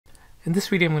In this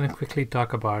video, I'm going to quickly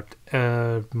talk about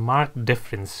a marked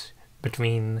difference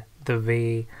between the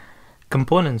way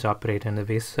components operate and the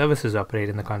way services operate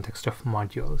in the context of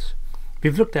modules.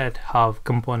 We've looked at how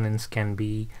components can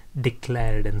be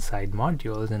declared inside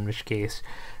modules, in which case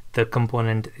the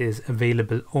component is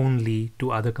available only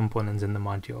to other components in the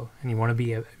module. And you want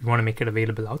to make it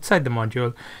available outside the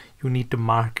module, you need to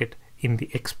mark it in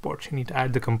the exports. You need to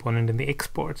add the component in the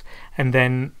exports, and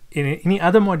then in any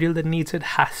other module that needs it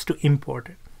has to import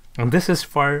it. And this is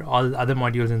for all other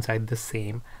modules inside the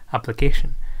same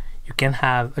application. You can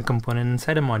have a component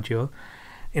inside a module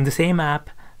in the same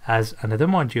app as another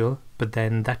module, but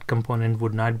then that component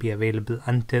would not be available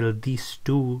until these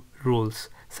two rules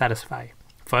satisfy.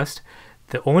 First,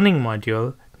 the owning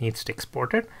module needs to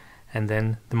export it, and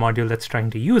then the module that's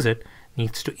trying to use it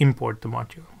needs to import the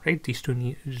module, right? These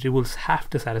two rules have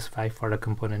to satisfy for a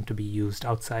component to be used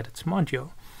outside its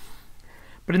module.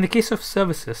 But in the case of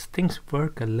services, things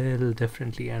work a little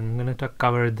differently, and I'm going to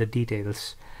cover the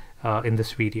details in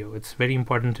this video. It's very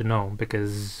important to know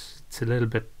because it's a little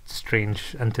bit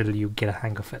strange until you get a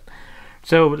hang of it.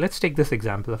 So let's take this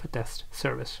example of a test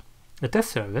service. The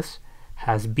test service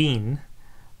has been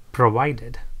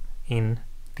provided in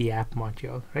the app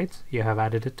module, right? You have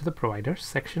added it to the providers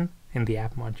section in the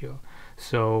app module.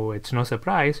 So it's no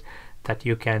surprise that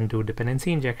you can do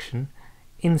dependency injection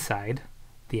inside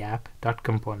the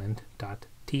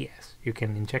app.component.ts. You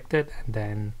can inject it and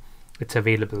then it's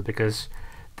available because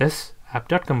this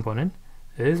app.component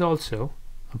is also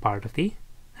a part of the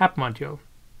app module.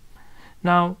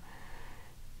 Now,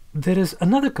 there is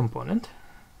another component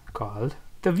called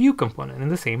the view component in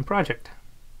the same project,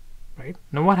 right?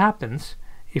 Now, what happens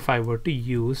if I were to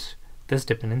use this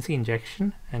dependency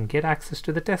injection and get access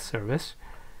to the test service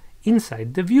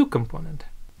inside the view component?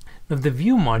 Now, the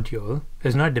view module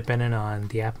is not dependent on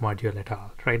the app module at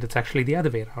all, right? It's actually the other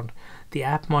way around. The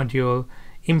app module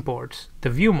imports the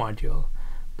view module,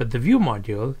 but the view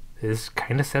module is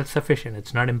kind of self-sufficient.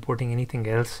 It's not importing anything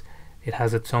else. It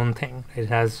has its own thing. It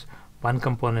has one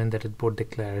component that it both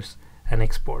declares and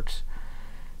exports.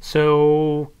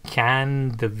 So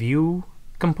can the view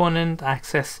component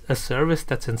access a service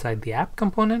that's inside the app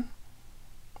component?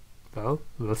 Well,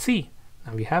 we'll see.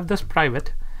 Now we have this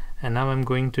private, and now I'm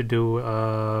going to do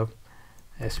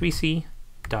svc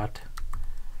dot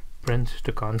print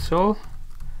to console,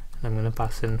 and I'm going to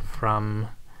pass in from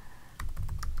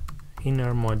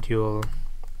inner module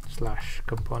 /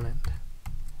 component.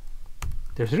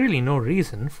 There's really no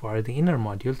reason for the inner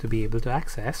module to be able to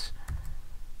access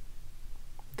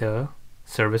the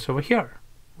service over here,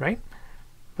 right?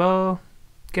 Well,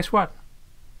 guess what?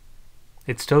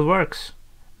 It still works.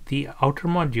 The outer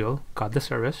module got the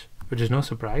service, which is no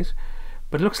surprise,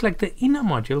 but it looks like the inner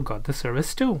module got the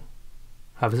service too.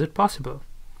 How is it possible?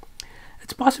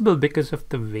 It's possible because of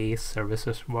the way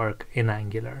services work in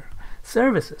Angular.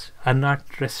 Services are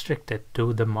not restricted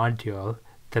to the module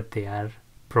that they are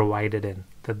provided in,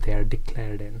 that they are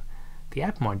declared in. The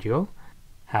app module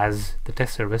has the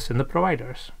test service in the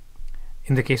providers.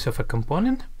 In the case of a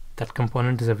component, that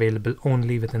component is available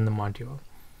only within the module.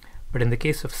 But in the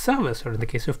case of service, or in the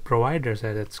case of providers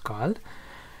as it's called,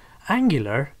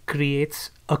 Angular creates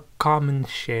a common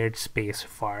shared space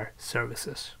for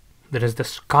services. There is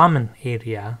this common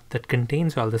area that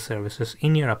contains all the services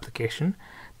in your application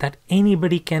that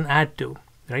anybody can add to,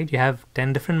 right? You have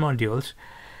 10 different modules.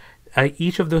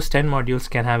 Each of those 10 modules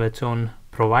can have its own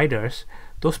providers.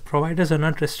 Those providers are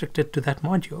not restricted to that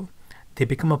module. They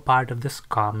become a part of this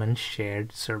common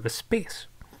shared service space.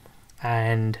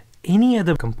 And any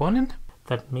other component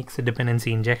that makes a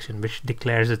dependency injection, which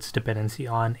declares its dependency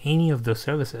on any of those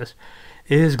services,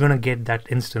 is going to get that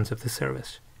instance of the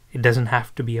service. It doesn't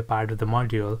have to be a part of the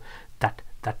module that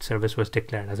that service was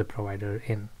declared as a provider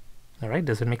in. All right,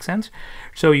 does it make sense?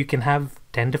 So you can have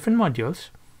 10 different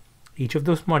modules. Each of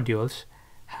those modules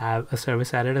have a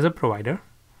service added as a provider,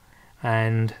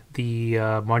 and the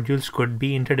modules could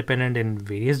be interdependent in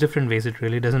various different ways. It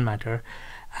really doesn't matter,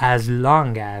 as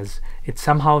long as it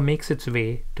somehow makes its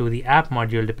way to the app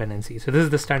module dependency. So this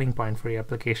is the starting point for your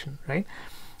application, right?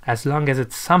 As long as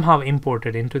it's somehow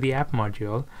imported into the app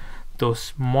module,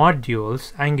 those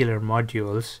modules, Angular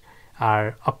modules,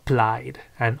 are applied,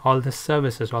 and all the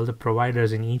services, all the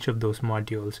providers in each of those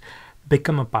modules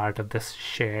become a part of this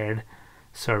shared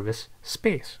service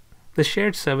space. The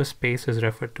shared service space is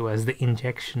referred to as the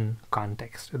injection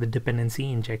context, or the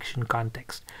dependency injection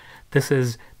context. This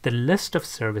is the list of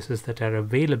services that are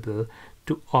available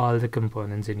to all the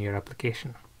components in your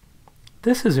application.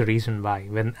 This is a reason why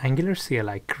when Angular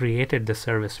CLI created the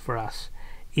service for us,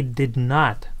 it did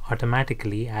not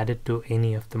automatically add it to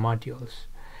any of the modules.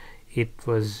 it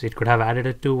could have added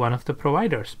it to one of the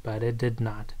providers, but it did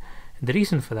not. And the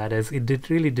reason for that is it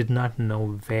really did not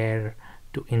know where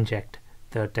to inject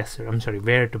the test,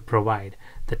 where to provide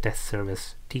the test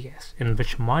service TS, in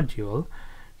which module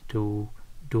to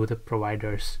do the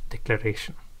provider's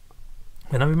declaration.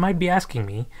 Now you might be asking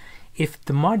me, if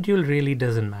the module really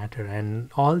doesn't matter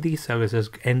and all these services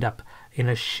end up in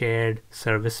a shared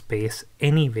service space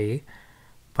anyway,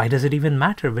 why does it even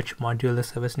matter which module the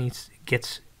service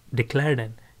gets declared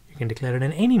in? You can declare it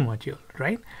in any module,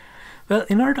 right? Well,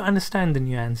 in order to understand the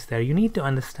nuance there, you need to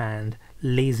understand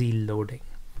lazy loading.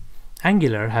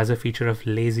 Angular has a feature of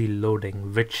lazy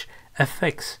loading which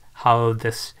affects how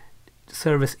this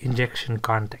service injection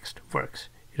context works.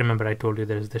 Remember, I told you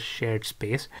there's this shared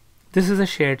space. This is a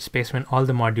shared space when all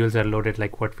the modules are loaded,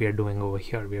 like what we are doing over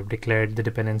here. We have declared the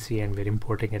dependency and we're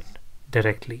importing it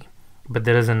directly. But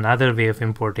there is another way of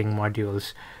importing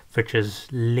modules, which is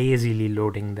lazily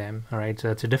loading them. All right, so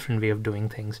that's a different way of doing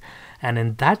things. And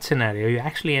in that scenario, you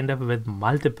actually end up with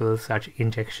multiple such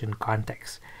injection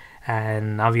contexts.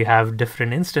 And now you have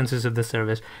different instances of the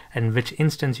service, and which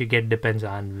instance you get depends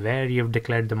on where you've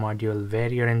declared the module,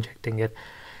 where you're injecting it.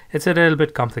 It's a little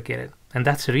bit complicated, and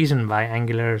that's the reason why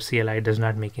Angular CLI does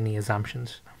not make any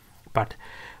assumptions. But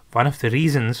one of the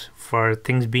reasons for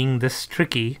things being this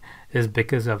tricky is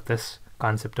because of this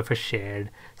concept of a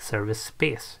shared service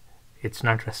space. It's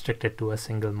not restricted to a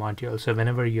single module. So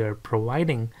whenever you're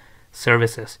providing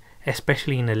services,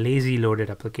 especially in a lazy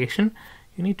loaded application,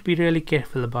 you need to be really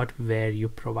careful about where you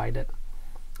provide it.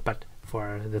 But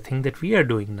for the thing that we are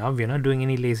doing now, we're not doing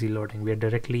any lazy loading. We're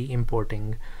directly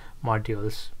importing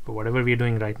modules. For whatever we're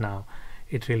doing right now,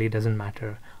 it really doesn't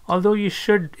matter. Although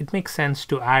it makes sense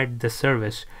to add the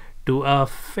service to a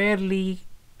fairly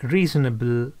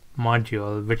reasonable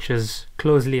module which is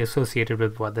closely associated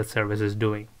with what the service is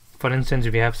doing. For instance,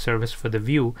 if you have service for the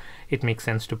view, it makes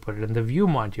sense to put it in the view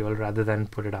module rather than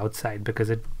put it outside, because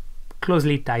it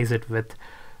closely ties it with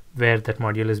where that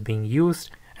module is being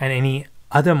used, and any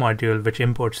other module which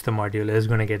imports the module is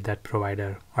going to get that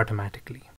provider automatically.